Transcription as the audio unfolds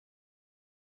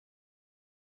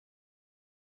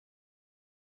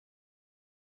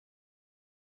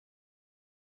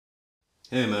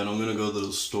Hey man, I'm gonna go to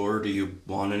the store. Do you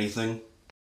want anything?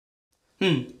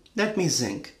 Let me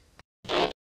think.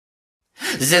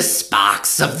 The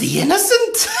sparks of the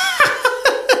innocent?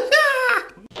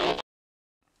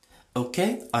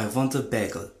 Okay, I want a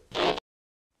bagel.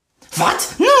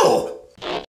 What? No!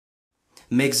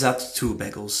 Make that 2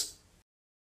 bagels.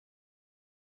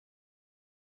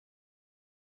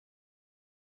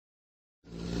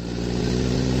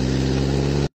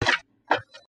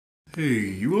 Hey,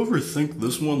 you ever think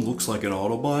this one looks like an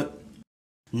Autobot?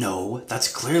 No,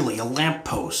 that's clearly a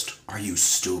lamppost. Are you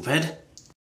stupid?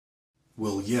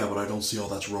 Well, yeah, but I don't see how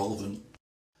that's relevant.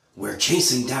 We're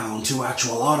chasing down 2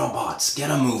 actual Autobots.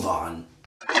 Get a move on.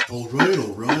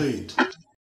 Alright.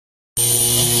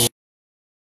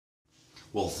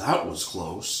 Well, that was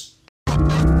close.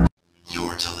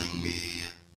 You're telling me.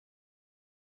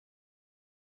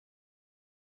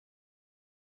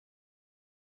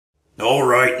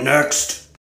 Alright, next.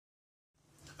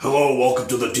 Hello, welcome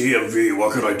to the DMV.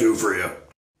 What can I do for you?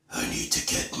 I need to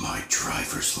get my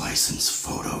driver's license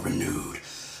photo renewed.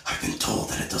 I've been told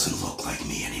that it doesn't look like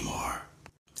me anymore.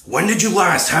 When did you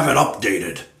last have it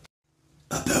updated?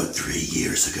 About 3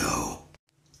 years ago.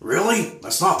 Really?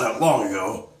 That's not that long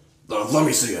ago. Let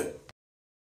me see it.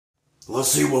 Let's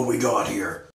see what we got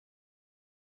here.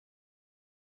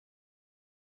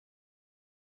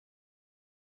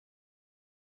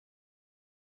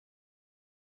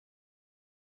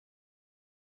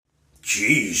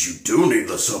 Jeez, you do need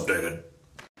this updated.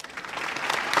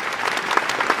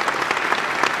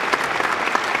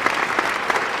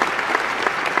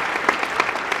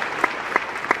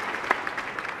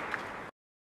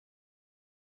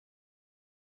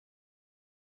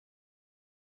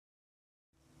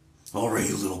 Alright,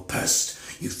 you little pest.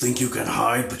 You think you can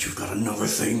hide, but you've got another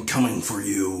thing coming for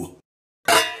you.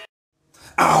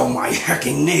 Ow, my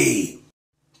hecking knee!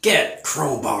 Get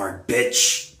crowbarred,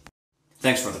 bitch!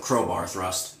 Thanks for the crowbar,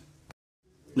 Thrust.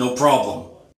 No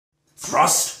problem.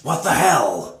 Thrust? What the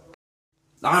hell?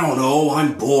 I don't know,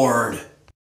 I'm bored.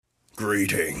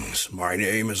 Greetings, my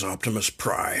name is Optimus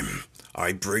Prime.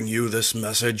 I bring you this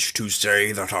message to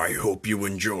say that I hope you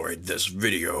enjoyed this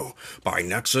video by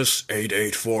Nexus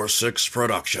 8846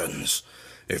 Productions.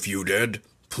 If you did,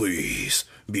 please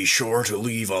be sure to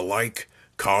leave a like,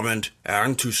 comment,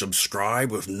 and to subscribe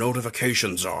with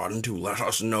notifications on to let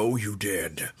us know you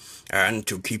did, and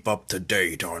to keep up to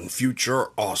date on future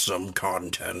awesome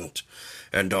content.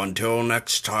 And until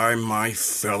next time, my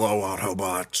fellow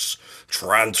Autobots,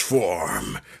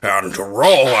 transform and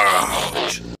roll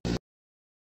out!